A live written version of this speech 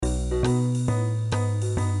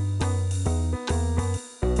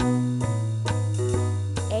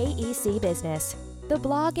Business, the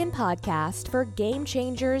blog and podcast for game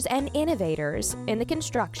changers and innovators in the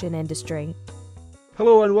construction industry.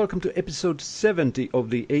 Hello and welcome to episode 70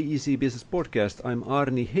 of the AEC Business Podcast. I'm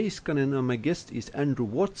Arni Heiskanen and my guest is Andrew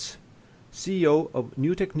Watts, CEO of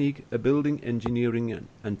New Technique, a building engineering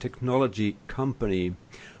and technology company.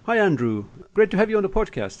 Hi Andrew, great to have you on the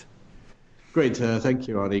podcast. Great, thank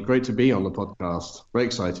you, Arnie. Great to be on the podcast. Very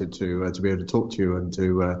excited to be able to talk to you and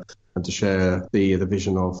to share the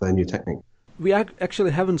vision of New Technique. We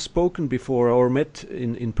actually haven't spoken before or met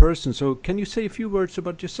in person, so can you say a few words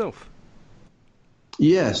about yourself?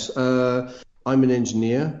 Yes, I'm an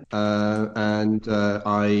engineer and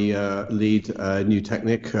I lead New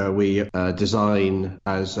Technique. We design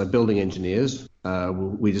as building engineers.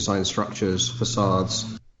 We design structures,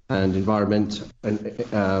 facades, and environment,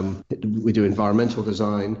 and we do environmental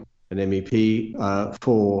design and MEP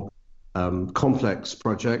for complex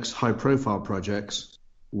projects, high-profile projects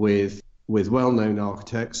with well-known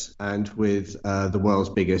architects and with the world's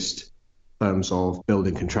biggest firms of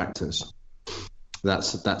building contractors.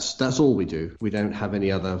 That's all we do. We don't have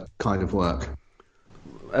any other kind of work.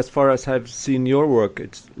 As far as I've seen your work,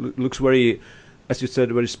 it looks very, as you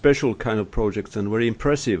said, very special kind of projects and very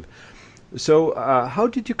impressive. So how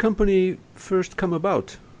did your company first come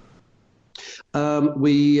about?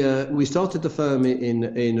 We started the firm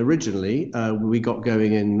in originally. We got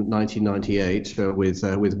going in 1998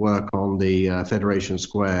 with work on the Federation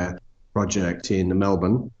Square project in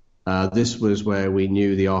Melbourne. This was where we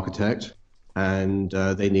knew the architect, and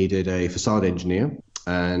they needed a facade engineer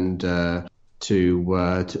and to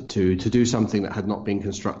do something that had not been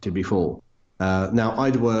constructed before. Now,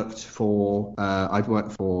 I'd worked for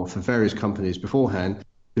various companies beforehand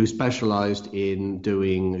who specialized in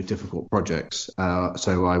doing difficult projects.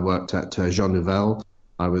 So I worked at Jean Nouvel.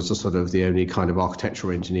 I was the only kind of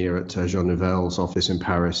architectural engineer at Jean Nouvel's office in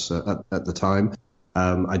Paris at the time.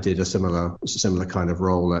 I did a similar kind of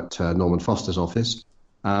role at Norman Foster's office,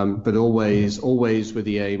 but always with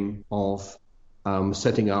the aim of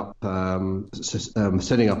setting up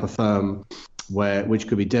a firm which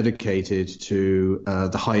could be dedicated to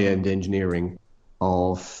the high-end engineering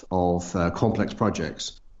of complex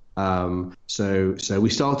projects. So we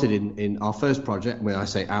started in our first project. When I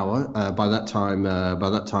say our, by that time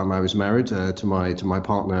I was married to my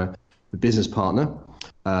partner, the business partner,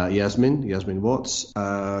 Yasmin Watts.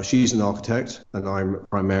 She's an architect and I'm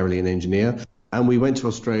primarily an engineer. And we went to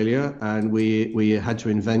Australia and we had to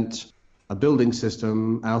invent a building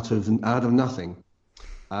system out of nothing.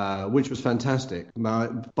 Which was fantastic. By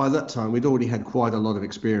that time, we'd already had quite a lot of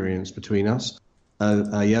experience between us.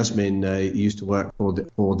 Yasmin used to work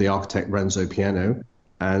for the architect Renzo Piano,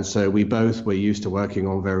 and so we both were used to working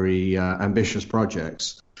on very ambitious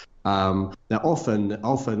projects. Now,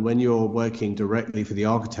 often when you're working directly for the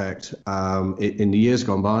architect, in the years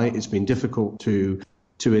gone by, it's been difficult to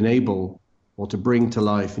enable or to bring to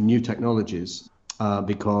life new technologies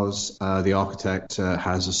because the architect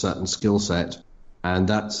has a certain skill set. And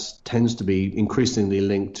that tends to be increasingly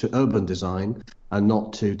linked to urban design and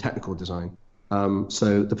not to technical design.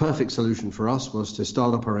 So the perfect solution for us was to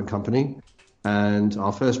start up our own company. And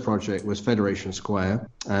our first project was Federation Square.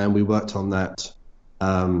 And we worked on that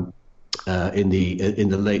in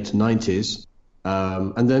the late 90s.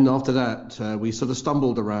 And then after that, we sort of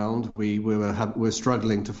stumbled around. We were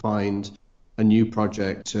struggling to find a new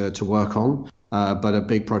project to work on. But a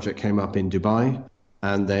big project came up in Dubai.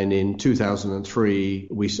 And then in 2003,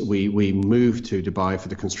 we moved to Dubai for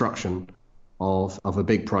the construction of a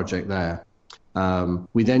big project there.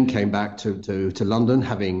 We then came back to London,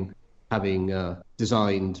 having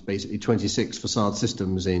designed basically 26 facade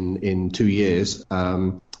systems in 2 years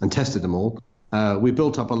and tested them all. We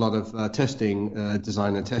built up a lot of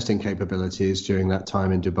design and testing capabilities during that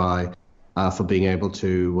time in Dubai for being able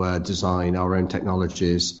to design our own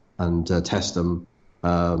technologies and test them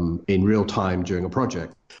in real time during a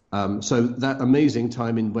project. So that amazing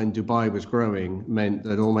time when Dubai was growing meant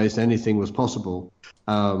that almost anything was possible,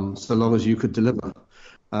 so long as you could deliver.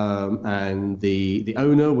 And the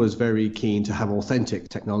owner was very keen to have authentic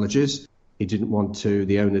technologies. The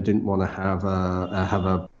owner didn't want to have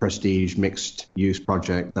a prestige mixed use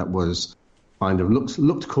project that was kind of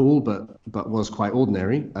looked cool, but was quite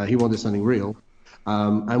ordinary. He wanted something real.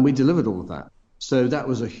 And we delivered all of that. So that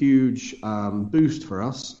was a huge boost for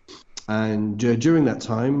us, and during that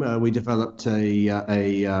time we developed we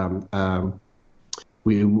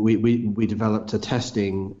developed a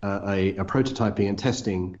prototyping and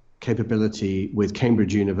testing capability with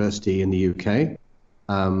Cambridge University in the UK,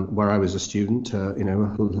 where I was a student, a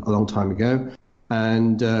long time ago,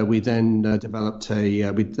 and we then developed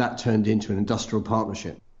that turned into an industrial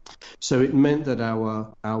partnership. So it meant that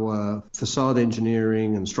our facade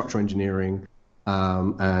engineering and structural engineering,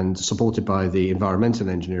 and supported by the environmental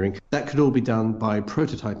engineering, that could all be done by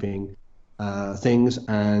prototyping things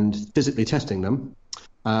and physically testing them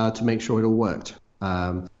to make sure it all worked.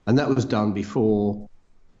 And that was done before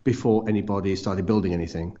anybody started building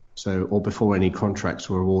anything, or before any contracts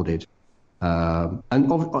were awarded.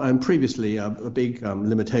 And previously, a big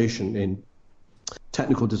limitation in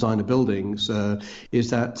technical design of buildings is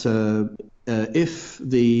that if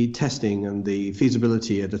the testing and the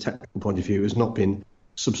feasibility at a technical point of view has not been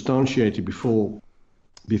substantiated before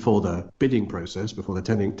the bidding process, before the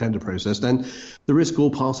tender process, then the risk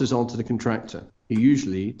all passes on to the contractor. He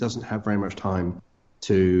usually doesn't have very much time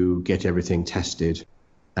to get everything tested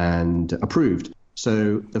and approved.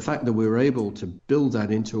 So the fact that we were able to build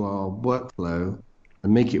that into our workflow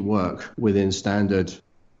and make it work within standard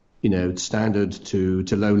to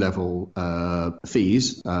low level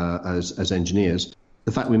fees as engineers,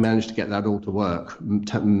 the fact we managed to get that all to work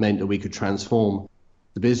meant that we could transform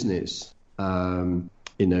the business, transform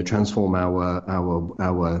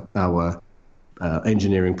our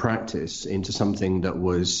engineering practice into something that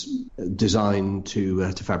was designed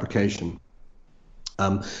to fabrication.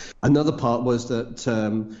 Another part was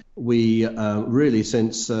that we really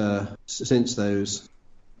since the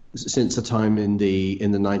time in the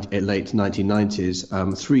late 1990s,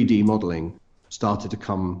 3D modeling started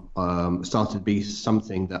to be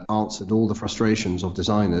something that answered all the frustrations of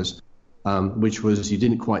designers, which was you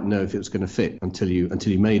didn't quite know if it was going to fit until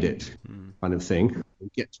you made it, kind of thing. You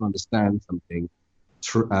get to understand something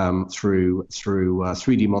through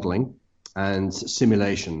 3D modeling and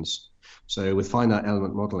simulations. So with finite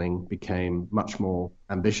element modeling became much more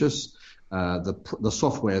ambitious. The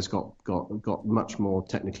software has got much more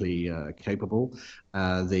technically capable.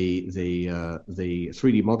 The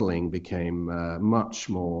 3D modeling became much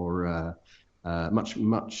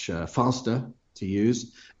faster to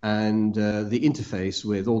use, and the interface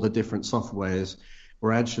with all the different softwares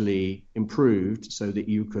were actually improved so that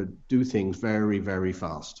you could do things very, very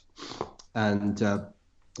fast. And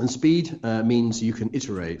speed means you can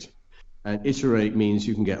iterate. And iterate means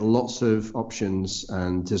you can get lots of options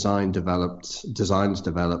and designs developed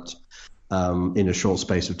in a short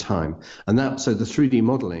space of time. And so the 3D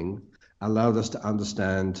modeling allowed us to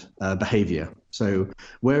understand behavior. So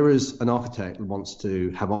whereas an architect wants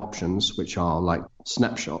to have options, which are like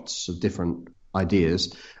snapshots of different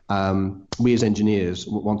ideas, we as engineers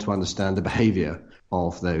want to understand the behavior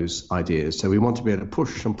of those ideas. So we want to be able to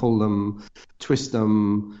push and pull them, twist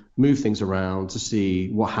them, move things around to see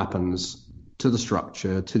what happens to the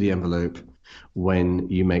structure, to the envelope when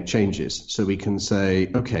you make changes. So we can say,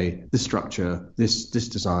 okay, this structure, this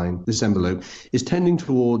design, this envelope is tending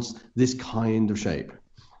towards this kind of shape.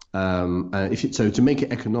 So to make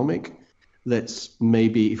it economic, if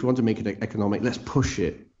we want to make it economic, let's push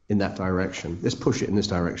it in that direction. Let's push it in this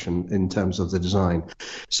direction in terms of the design.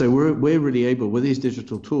 So we're really able with these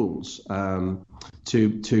digital tools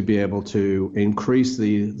to be able to increase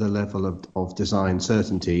the level of design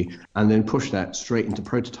certainty and then push that straight into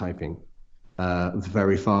prototyping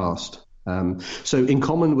very fast. So in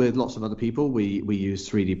common with lots of other people, we use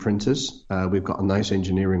 3D printers. We've got a nice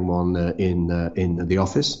engineering one in the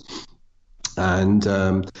office. And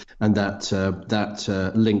that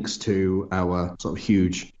links to our sort of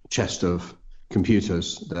huge chest of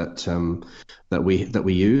computers that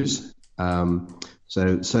we use.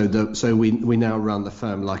 So we now run the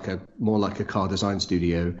firm more like a car design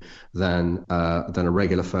studio than a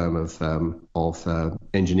regular firm of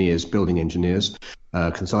engineers, building engineers,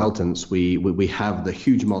 consultants. We have the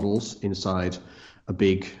huge models inside a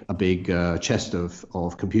big chest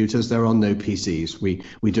of computers. There are no PCs. We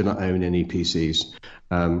do not own any PCs.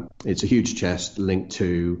 It's a huge chest linked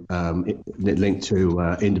to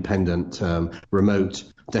independent remote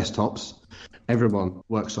desktops. Everyone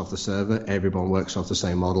works off the server. Everyone works off the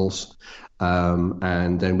same models,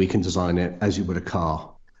 and then we can design it as you would a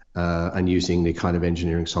car, and using the kind of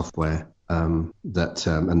engineering software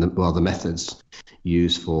the methods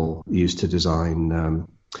used to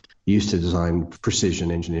design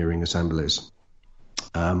precision engineering assemblies.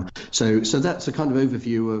 So that's a kind of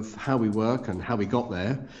overview of how we work and how we got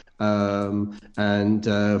there. From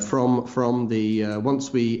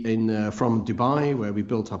Dubai, where we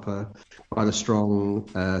built up quite a strong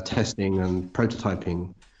testing and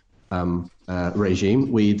prototyping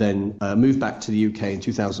regime, we then moved back to the UK in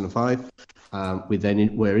 2005. We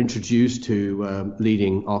then were introduced to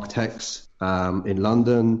leading architects in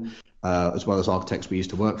London, as well as architects we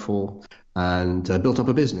used to work for, and built up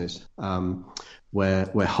a business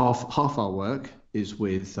where half our work is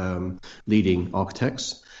with leading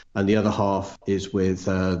architects, and the other half is with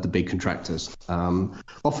the big contractors.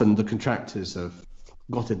 Often the contractors have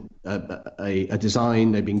got a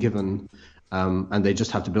design they've been given, and they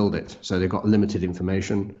just have to build it. So they've got limited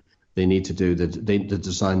information. They need to do the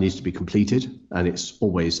design needs to be completed, and it's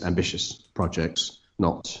always ambitious projects,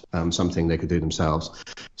 not something they could do themselves.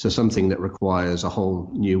 So something that requires a whole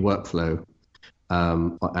new workflow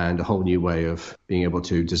and a whole new way of being able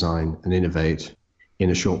to design and innovate in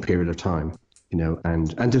a short period of time,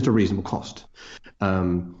 and at a reasonable cost.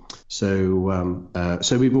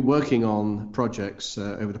 So we've been working on projects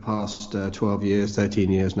over the past 12 years, 13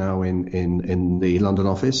 years now in the London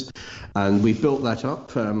office, and we've built that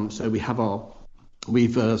up. So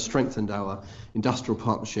we've strengthened our industrial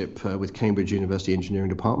partnership with Cambridge University Engineering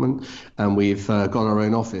Department, and we've got our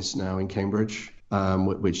own office now in Cambridge,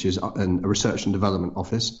 which is a research and development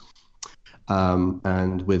office,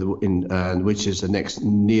 and which is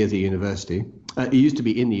near the university. It used to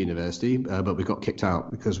be in the university, but we got kicked out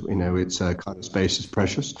because its kind of space is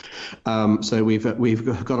precious. So we've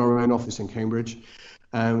got our own office in Cambridge,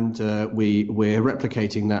 and we're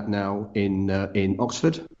replicating that now in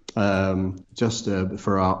Oxford, just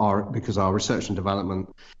for because our research and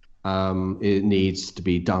development it needs to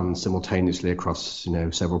be done simultaneously across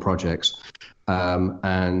several projects,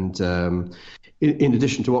 In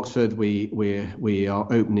addition to Oxford, we are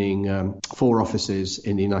opening 4 offices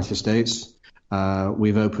in the United States.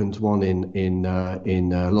 We've opened one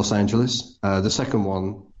in Los Angeles. The second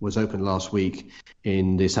one was opened last week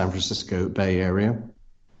in the San Francisco Bay Area.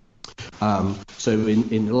 So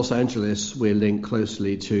in Los Angeles, we're linked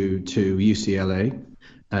closely to UCLA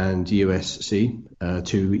and USC,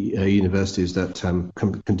 two universities that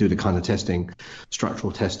can do the kind of testing,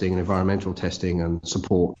 structural testing and environmental testing and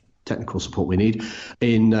technical support we need.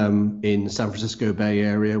 In San Francisco Bay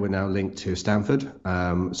Area, we're now linked to Stanford,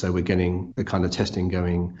 so we're getting the kind of testing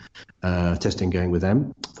going with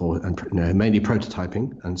them for mainly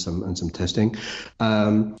prototyping and some testing,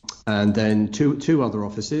 and then two other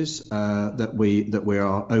offices that we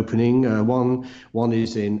are opening. One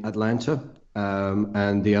is in Atlanta,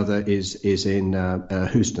 and the other is in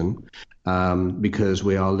Houston. Because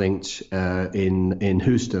we are linked in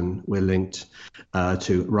Houston, we're linked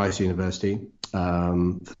to Rice University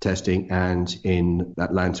for testing, and in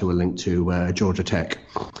Atlanta we're linked to Georgia Tech.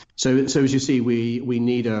 So as you see, we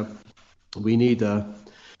need an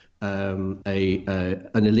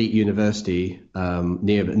elite university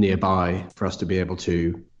nearby for us to be able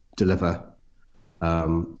to deliver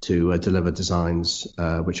designs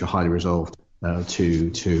which are highly resolved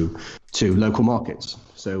to local markets.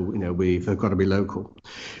 So we've got to be local.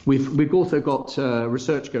 We've also got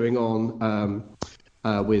research going on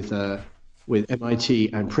with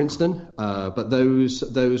MIT and Princeton, but those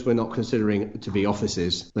we're not considering to be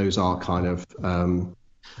offices. Those are kind of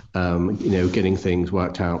getting things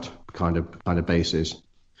worked out kind of bases.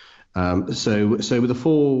 So with the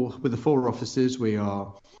four offices, we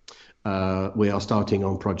are starting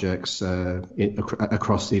on projects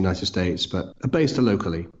across the United States, but based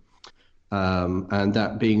locally. And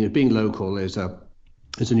that being local is a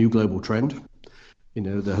new global trend,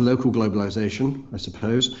 the local globalization, I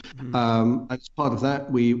suppose. Mm-hmm. And as part of that,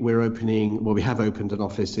 we have opened an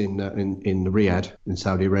office in Riyadh in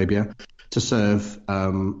Saudi Arabia to serve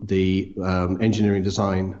the engineering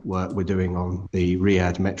design work we're doing on the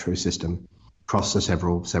Riyadh metro system across the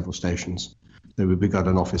several stations. So we've got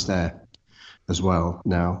an office there as well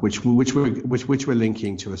now, which we're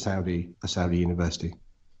linking to a Saudi university.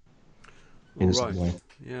 In a certain way.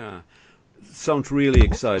 Yeah, sounds really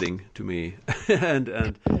exciting to me.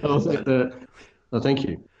 and thank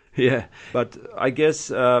you. Yeah, but I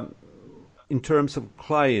guess in terms of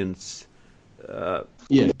clients, do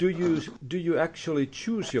you actually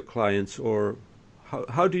choose your clients, or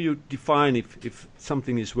how do you define if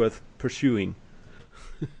something is worth pursuing?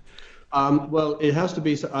 Well, it has to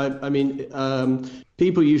be.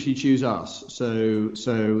 People usually choose us.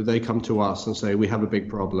 So they come to us and say, we have a big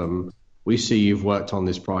problem. We see you've worked on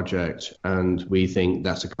this project, and we think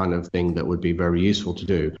that's a kind of thing that would be very useful to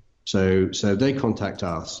do. So they contact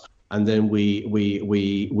us, and then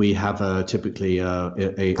we have typically a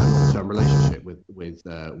long-term relationship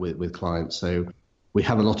with clients. So we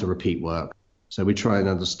have a lot of repeat work. So we try and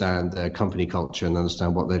understand their company culture and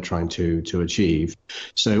understand what they're trying to achieve.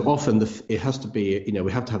 So often it has to be,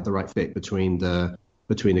 we have to have the right fit between the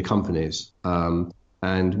companies. And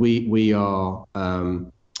we are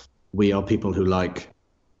people who like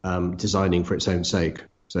designing for its own sake.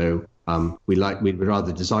 So we'd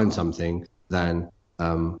rather design something than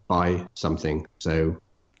buy something. So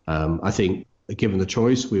I think given the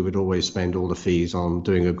choice, we would always spend all the fees on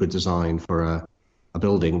doing a good design for a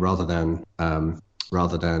building rather than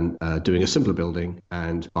doing a simpler building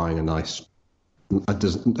and buying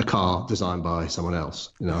a car designed by someone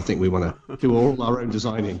else. You know, I think we want to do all our own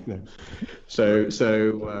designing. You know. So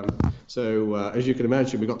as you can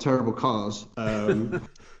imagine, we've got terrible cars, and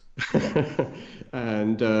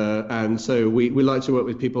so we like to work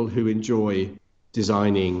with people who enjoy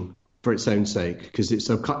designing for its own sake, because it's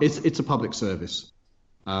a public service,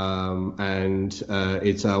 and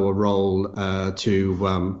it's our role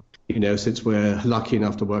to since we're lucky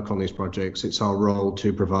enough to work on these projects, it's our role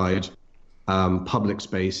to provide public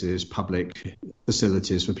spaces, public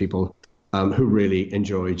facilities for people who really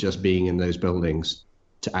enjoy just being in those buildings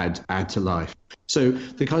to add to life. So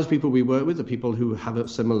the kinds of people we work with are people who have a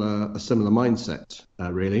similar mindset,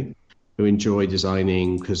 really, who enjoy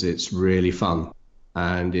designing because it's really fun,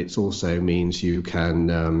 and it also means you can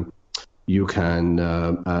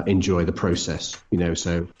enjoy the process. You know,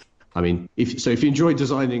 so I mean, if you enjoy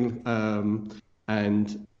designing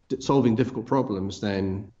and solving difficult problems,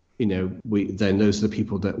 then then those are the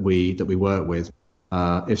people that we work with.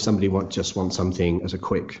 If somebody just wants something as a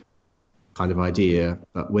quick kind of idea,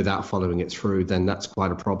 but without following it through, then that's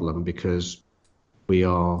quite a problem, because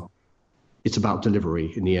it's about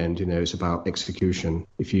delivery in the end. It's about execution.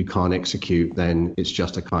 If you can't execute, then it's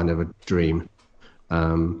just a kind of a dream.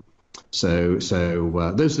 So those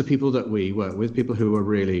are the people that we work with, people who are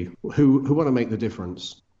really who want to make the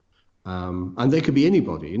difference. And they could be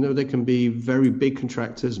anybody. They can be very big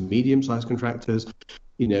contractors, medium-sized contractors,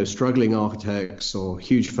 struggling architects or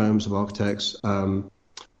huge firms of architects.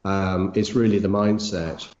 It's really the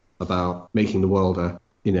mindset about making the world a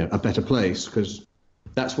better place, because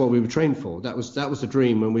that's what we were trained for. That was the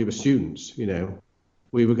dream when we were students.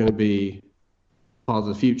 We were going to be part of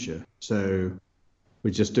the future. So we're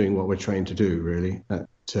just doing what we're trained to do, really, at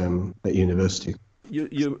university.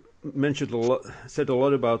 You mentioned said a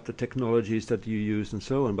lot about the technologies that you use and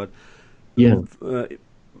so on, but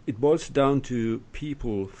it boils down to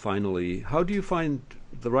people finally. How do you find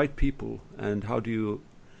the right people, and how do you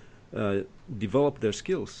develop their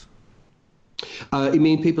skills? You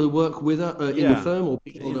mean people who work with in the firm, or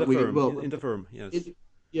people in the firm? Yes.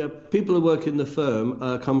 People who work in the firm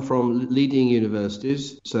come from leading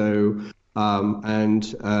universities. So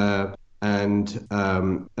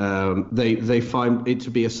they find it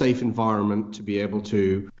to be a safe environment to be able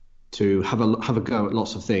to have a go at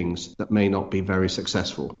lots of things that may not be very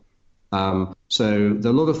successful. So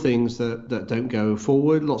there are a lot of things that don't go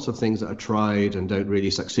forward, lots of things that are tried and don't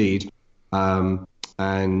really succeed, and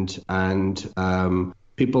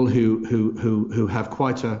people who have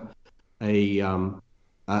quite a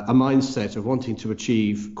mindset of wanting to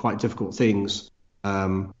achieve quite difficult things,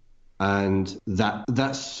 and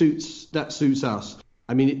that suits us.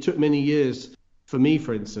 I mean, it took many years for me,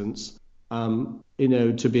 for instance,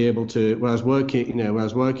 to be able to, when I was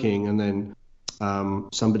working, and then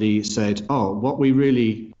somebody said, "Oh, what we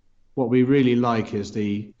really like is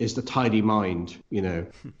the tidy mind," And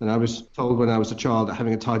I was told when I was a child that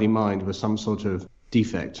having a tidy mind was some sort of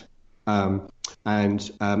defect.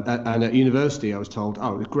 And at university, I was told,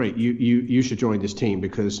 "Oh, great, you should join this team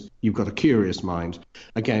because you've got a curious mind."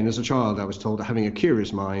 Again, as a child, I was told that having a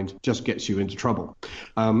curious mind just gets you into trouble.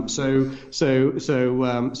 So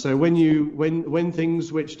when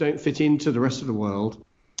things which don't fit into the rest of the world,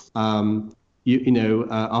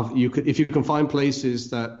 if you can find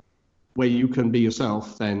places where you can be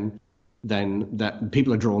yourself, then that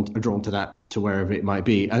people are drawn to that, to wherever it might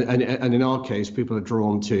be. And in our case, people are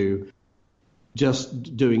drawn to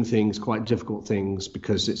just doing quite difficult things,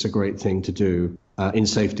 because it's a great thing to do in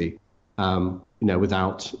safety,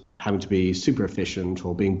 without having to be super efficient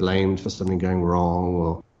or being blamed for something going wrong,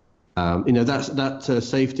 or that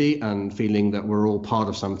safety and feeling that we're all part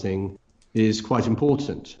of something is quite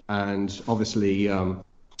important. And obviously,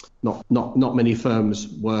 not many firms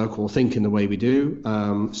work or think in the way we do.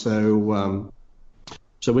 So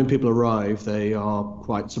when people arrive, they are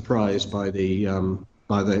quite surprised by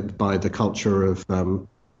the culture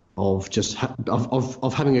of just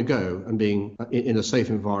having a go and being in a safe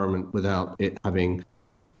environment without it having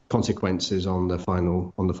consequences on the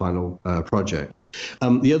final project.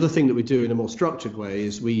 The other thing that we do in a more structured way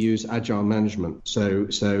is we use agile management. So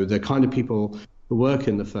the kind of people who work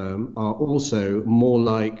in the firm are also more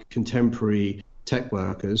like contemporary tech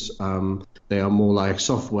workers. They are more like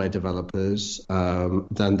software developers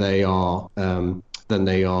than they are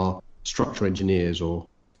structural engineers or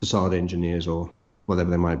facade engineers or whatever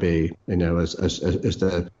they might be, as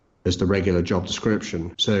the regular job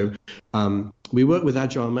description. So we work with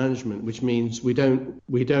agile management, which means we don't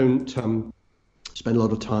spend a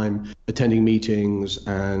lot of time attending meetings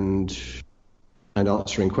and and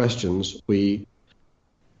answering questions, we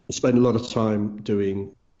spend a lot of time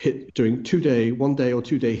doing 1 day or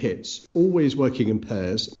 2 day hits, always working in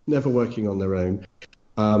pairs, never working on their own,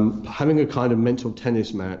 having a kind of mental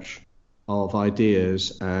tennis match of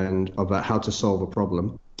ideas and about how to solve a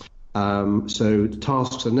problem. So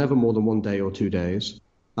tasks are never more than 1 day or 2 days,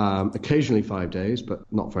 occasionally 5 days, but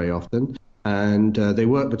not very often. And they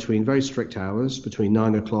work between very strict hours, between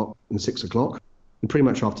 9 o'clock and 6 o'clock. And pretty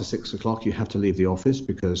much after 6 o'clock, you have to leave the office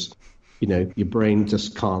because, your brain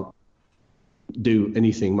just can't do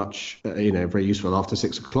anything much, very useful after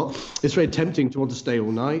 6 o'clock. It's very tempting to want to stay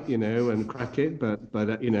all night, and crack it, but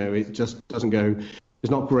it just doesn't go.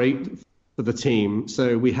 It's not great for the team.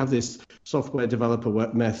 So we have this software developer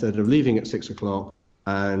work method of leaving at 6 o'clock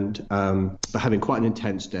and but having quite an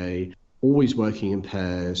intense day, always working in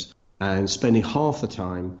pairs and spending half the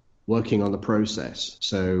time working on the process.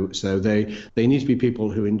 So they need to be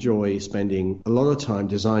people who enjoy spending a lot of time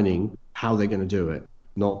designing how they're going to do it,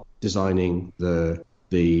 not designing the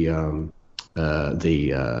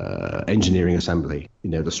engineering assembly,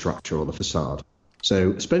 the structure or the facade.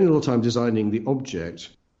 So spending a lot of time designing the object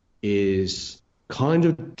is kind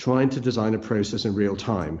of trying to design a process in real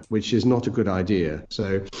time, which is not a good idea.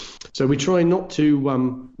 So we try not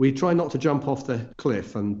to jump off the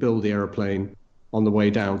cliff and build the aeroplane on the way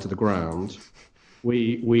down to the ground.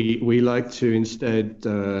 We like to instead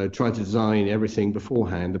try to design everything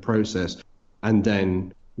beforehand, the process, and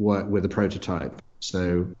then work with a prototype.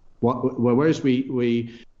 So whereas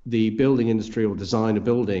the building industry or design of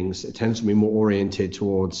buildings, it tends to be more oriented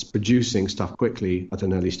towards producing stuff quickly at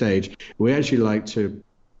an early stage. We actually like to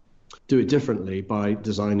do it differently by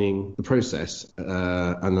designing the process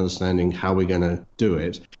and understanding how we're going to do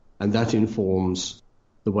it. And that informs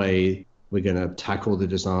the way we're going to tackle the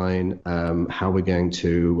design, how we're going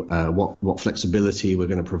to, what flexibility we're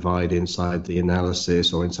going to provide inside the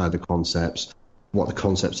analysis or inside the concepts, what the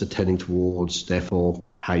concepts are tending towards, therefore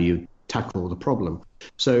how you tackle the problem.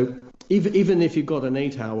 So even if you've got an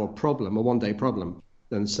 8-hour problem, a 1-day problem,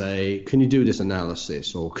 then say, can you do this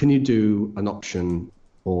analysis, or can you do an option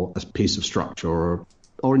or a piece of structure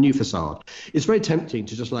or a new facade? It's very tempting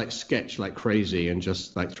to just sketch like crazy and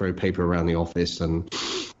just throw paper around the office and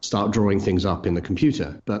start drawing things up in the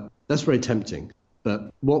computer. But that's very tempting.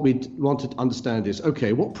 But what we want to understand is,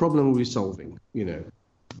 okay, what problem are we solving?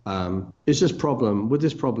 Is this problem, would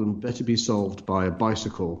this problem better be solved by a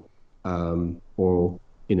bicycle or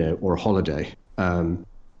a holiday?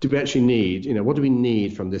 Do we actually need, what do we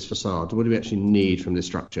need from this facade? What do we actually need from this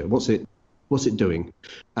structure? What's it doing?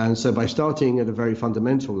 And so by starting at a very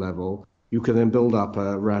fundamental level, you can then build up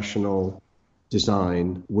a rational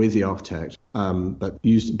design with the architect, but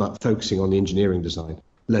focusing on the engineering design,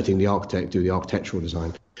 letting the architect do the architectural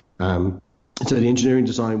design. So the engineering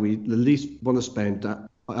design, we at least want to spend, out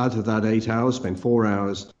of that 8 hours, spend 4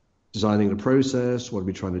 hours designing the process. What are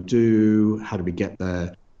we trying to do? How do we get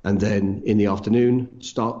there? And then in the afternoon,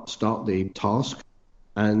 start the task,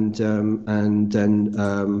 and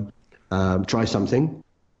then try something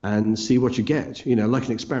and see what you get. Like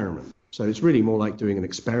an experiment. So it's really more like doing an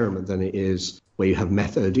experiment than it is where you have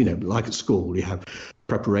method. Like at school, you have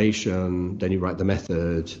preparation, then you write the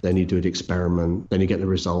method, then you do the experiment, then you get the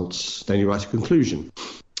results, then you write a conclusion.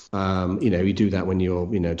 You do that when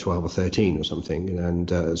you're, 12 or 13 or something,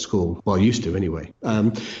 and at school, well, used to anyway.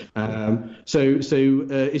 So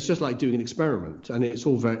it's just like doing an experiment, and it's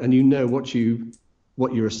all very, and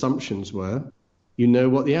what your assumptions were,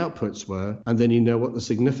 what the outputs were, and then what the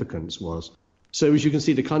significance was. So as you can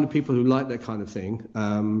see, the kind of people who like that kind of thing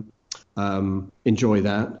enjoy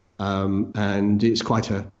that, and it's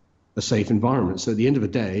quite a safe environment. So at the end of the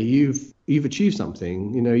day, you've achieved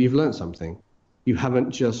something. You've learned something. You haven't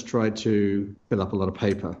just tried to fill up a lot of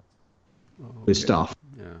paper with stuff.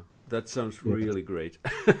 Yeah, that sounds really great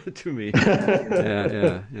to me.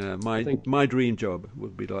 Yeah. My dream job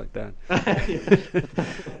would be like that.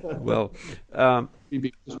 Well, you'd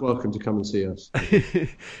be welcome to come and see us.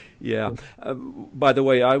 Yeah. By the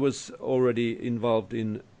way, I was already involved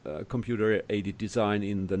in computer-aided design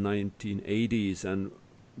in the 1980s, and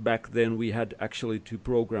back then we had actually to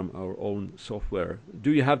program our own software.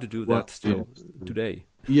 Do you have to do that still today?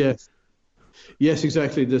 Yes,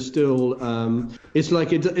 exactly. There's still, it's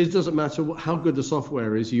like it doesn't matter how good the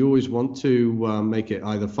software is. You always want to make it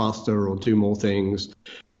either faster or do more things.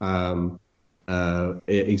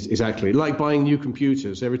 Exactly. Like buying new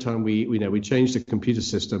computers. Every time we change the computer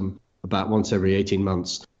system about once every 18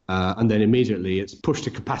 months, and then immediately it's pushed to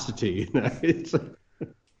capacity. It's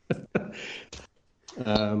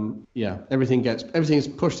everything is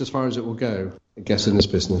pushed as far as it will go, I guess, in this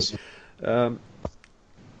business.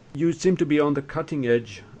 You seem to be on the cutting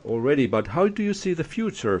edge already, but how do you see the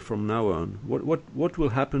future from now on? What will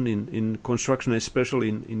happen in construction, especially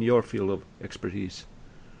in your field of expertise?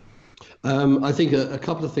 I think a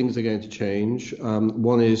couple of things are going to change.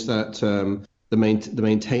 One is that the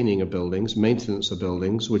maintaining of buildings, maintenance of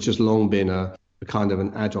buildings, which has long been a kind of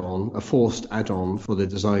an add-on, a forced add-on for the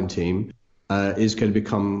design team, is going to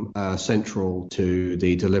become central to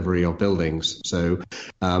the delivery of buildings. So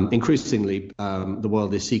increasingly, the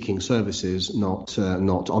world is seeking services, not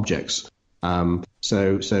objects.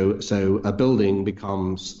 So a building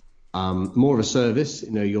becomes more of a service.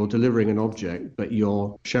 You're delivering an object, but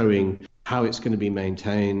you're showing how it's going to be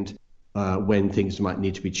maintained, when things might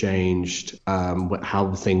need to be changed, how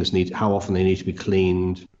often they need to be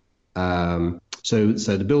cleaned. So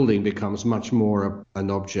the building becomes much more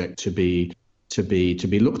an object to be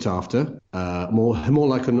looked after, more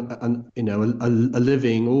like a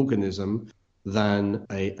living organism than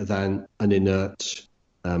an inert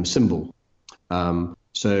symbol.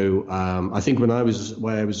 So I think when I was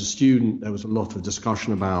a student, there was a lot of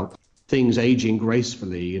discussion about things aging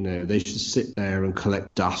gracefully. They should sit there and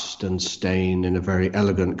collect dust and stain in a very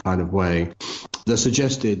elegant kind of way. That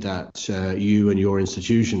suggested that you and your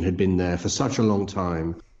institution had been there for such a long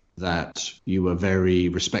time that you were very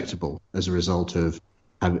respectable as a result of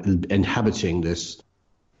inhabiting this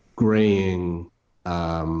graying,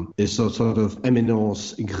 this sort of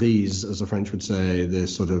éminence grise, as the French would say,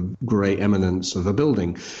 this sort of grey eminence of a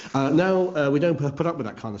building. Now we don't put up with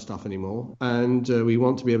that kind of stuff anymore, and we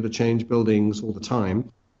want to be able to change buildings all the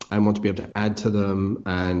time, and want to be able to add to them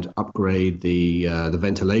and upgrade the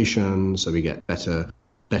ventilation, so we get better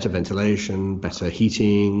ventilation, better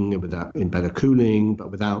heating, better cooling,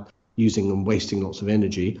 but without using and wasting lots of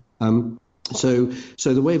energy. So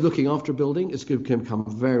the way of looking after a building is going to become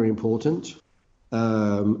very important.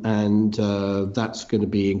 And that's going to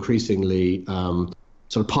be increasingly sort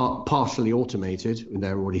of partially automated.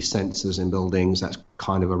 There are already sensors in buildings that's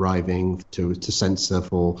kind of arriving to sensor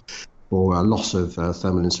for a loss of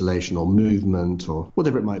thermal insulation or movement or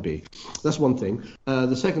whatever it might be. That's one thing.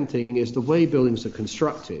 The second thing is the way buildings are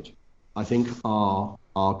constructed, I think, are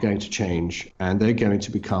going to change, and they're going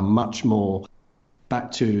to become much more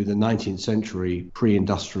back to the 19th century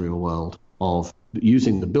pre-industrial world of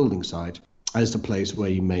using the building site as the place where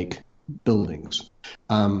you make buildings.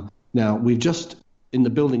 Now, in the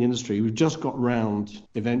building industry, we've just got round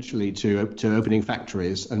eventually to opening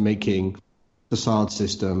factories and making facade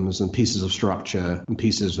systems and pieces of structure and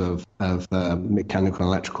pieces of mechanical and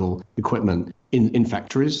electrical equipment in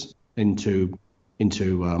factories into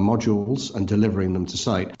modules and delivering them to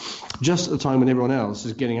site. Just at the time when everyone else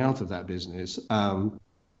is getting out of that business,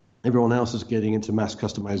 everyone else is getting into mass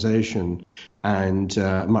customization and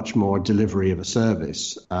much more delivery of a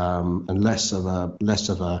service, and less of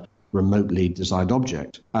a remotely designed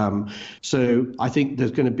object. So I think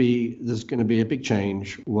there's going to be a big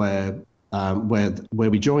change where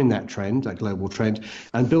we join that trend, that global trend,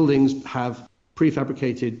 and buildings have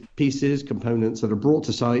prefabricated pieces, components that are brought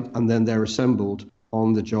to site, and then they're assembled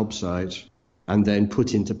on the job site and then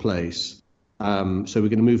put into place. So we're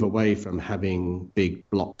going to move away from having big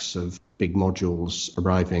blocks of big modules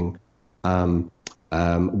arriving,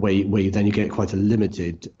 where you get quite a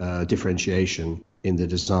limited differentiation in the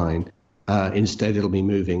design. Instead, it'll be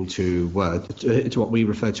moving to what we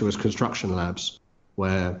refer to as construction labs,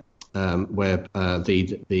 where the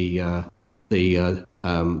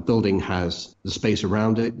building has the space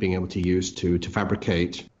around it, being able to use to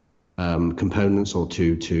fabricate components or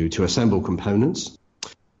to assemble components,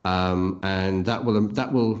 and that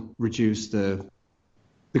will reduce the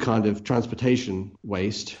kind of transportation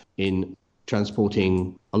waste in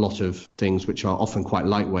transporting a lot of things which are often quite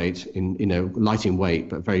lightweight, light in weight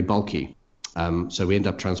but very bulky. So we end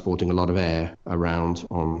up transporting a lot of air around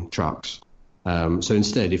on trucks. So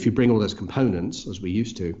instead, if you bring all those components, as we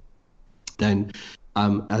used to, then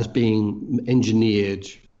as being engineered,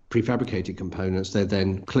 prefabricated components, they're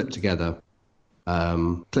then clipped together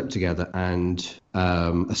and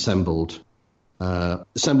assembled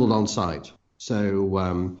on site.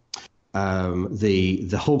 So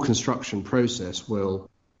the whole construction process will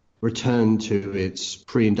return to its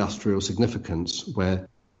pre-industrial significance, where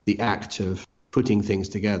the act of putting things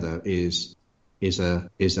together is a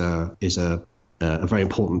very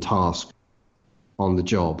important task on the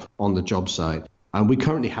job site. And we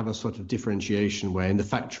currently have a sort of differentiation where in the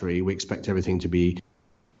factory we expect everything to be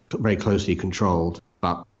very closely controlled,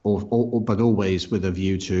 but always with a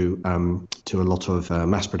view to a lot of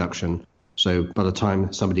mass production. So by the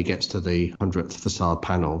time somebody gets to the 100th facade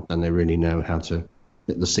panel, then they really know how to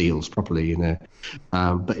fit the seals properly,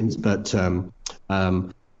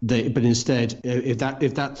 but instead,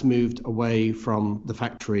 if that's moved away from the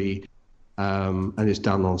factory and is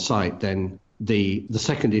done on site, then the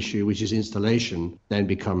second issue, which is installation, then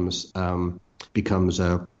becomes a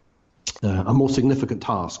more significant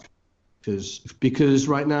task, because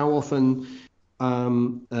right now often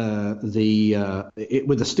with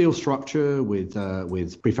a steel structure with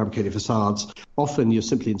prefabricated facades, often you're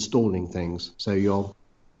simply installing things. So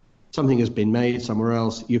something has been made somewhere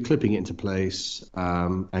else, you're clipping it into place,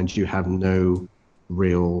 and you have no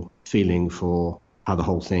real feeling for how the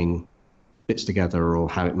whole thing fits together or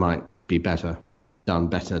how it might be done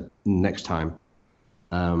better next time.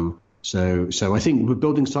 So I think with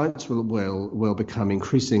building sites will become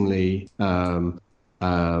increasingly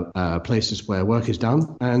places where work is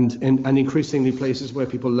done, and increasingly places where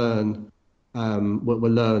people learn will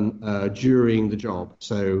learn during the job.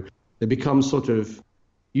 So they become sort of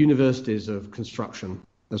universities of construction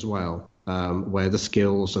as well, where the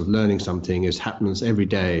skills of learning something happens every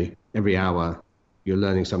day, every hour. You're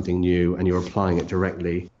learning something new and you're applying it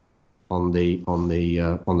directly on the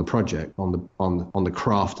project, on the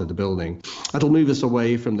craft of the building. That'll move us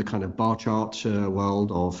away from the kind of bar chart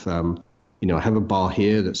world of I have a bar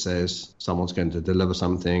here that says someone's going to deliver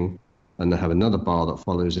something, and I have another bar that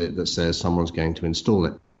follows it that says someone's going to install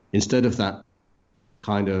it. Instead of that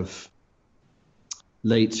kind of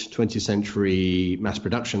late 20th century mass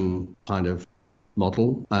production kind of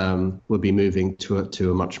model, we'll be moving to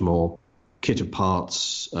a much more kit of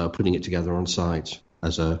parts, putting it together on site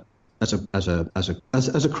as a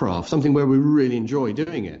craft, something where we really enjoy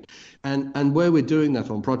doing it, and where we're doing that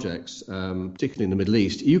on projects, particularly in the Middle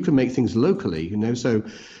East, you can make things locally. So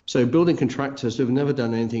building contractors who've never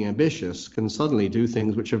done anything ambitious can suddenly do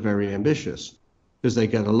things which are very ambitious, because they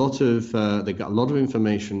get a lot of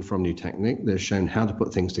information from New Technic. They're shown how to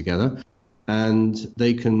put things together, and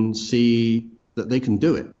they can see that they can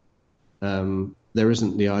do it. There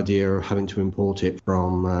isn't the idea of having to import it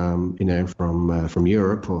from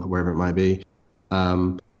Europe or wherever it might be.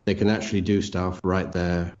 They can actually do stuff right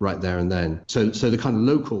there and then. So the kind of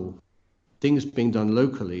local things being done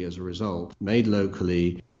locally as a result, made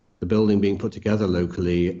locally, the building being put together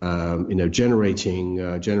locally,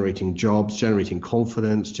 generating jobs, generating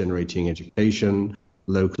confidence, generating education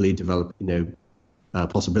locally,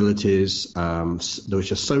 possibilities,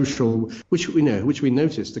 which are social, which we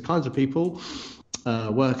notice the kinds of people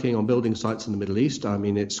working on building sites in the Middle East. I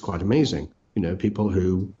mean, it's quite amazing. People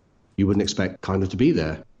who you wouldn't expect kind of to be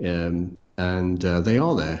there, and they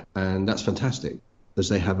are there, and that's fantastic because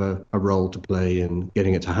they have a role to play in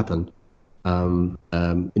getting it to happen.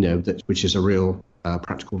 Which is a real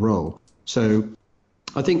practical role. So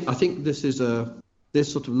I think this is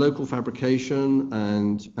this sort of local fabrication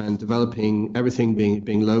and developing everything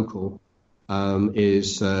being local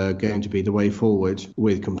is going to be the way forward,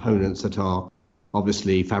 with components that are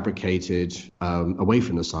obviously fabricated away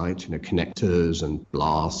from the site, connectors and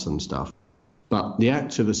blasts and stuff. But the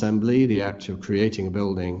act of assembly, the act of creating a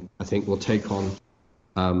building, I think will take on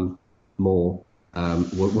more.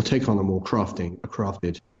 We'll take on a more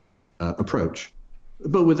crafted approach,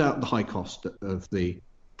 but without the high cost of the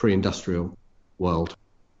pre-industrial world.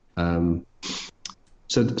 So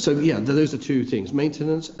those are two things: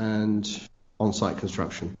 maintenance and on-site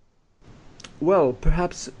construction. Well,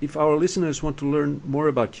 perhaps if our listeners want to learn more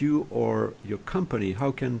about you or your company,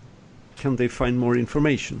 how can they find more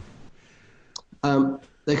information?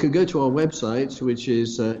 They can go to our website, which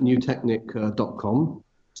is newtechnic.com.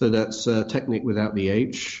 So that's Technic without the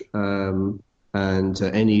H, and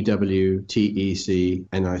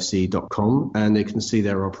newtechnic.com, and they can see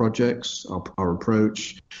there are projects, our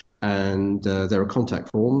approach, and there are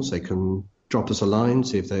contact forms. They can drop us a line,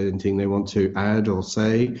 see if there's anything they want to add or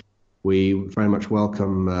say. We very much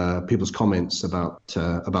welcome people's comments about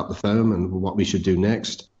the firm and what we should do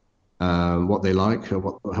next, what they like, or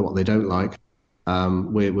what they don't like.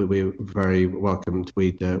 We're very welcomed.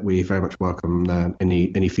 We very much welcome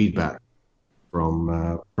any feedback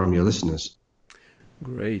from your listeners.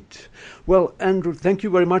 Great. Well, Andrew, thank you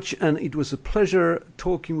very much, and it was a pleasure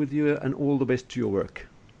talking with you, and all the best to your work.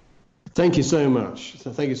 Thank you so much.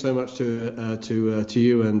 Thank you so much to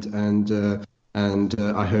you, and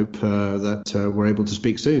I hope that we're able to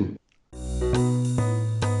speak soon.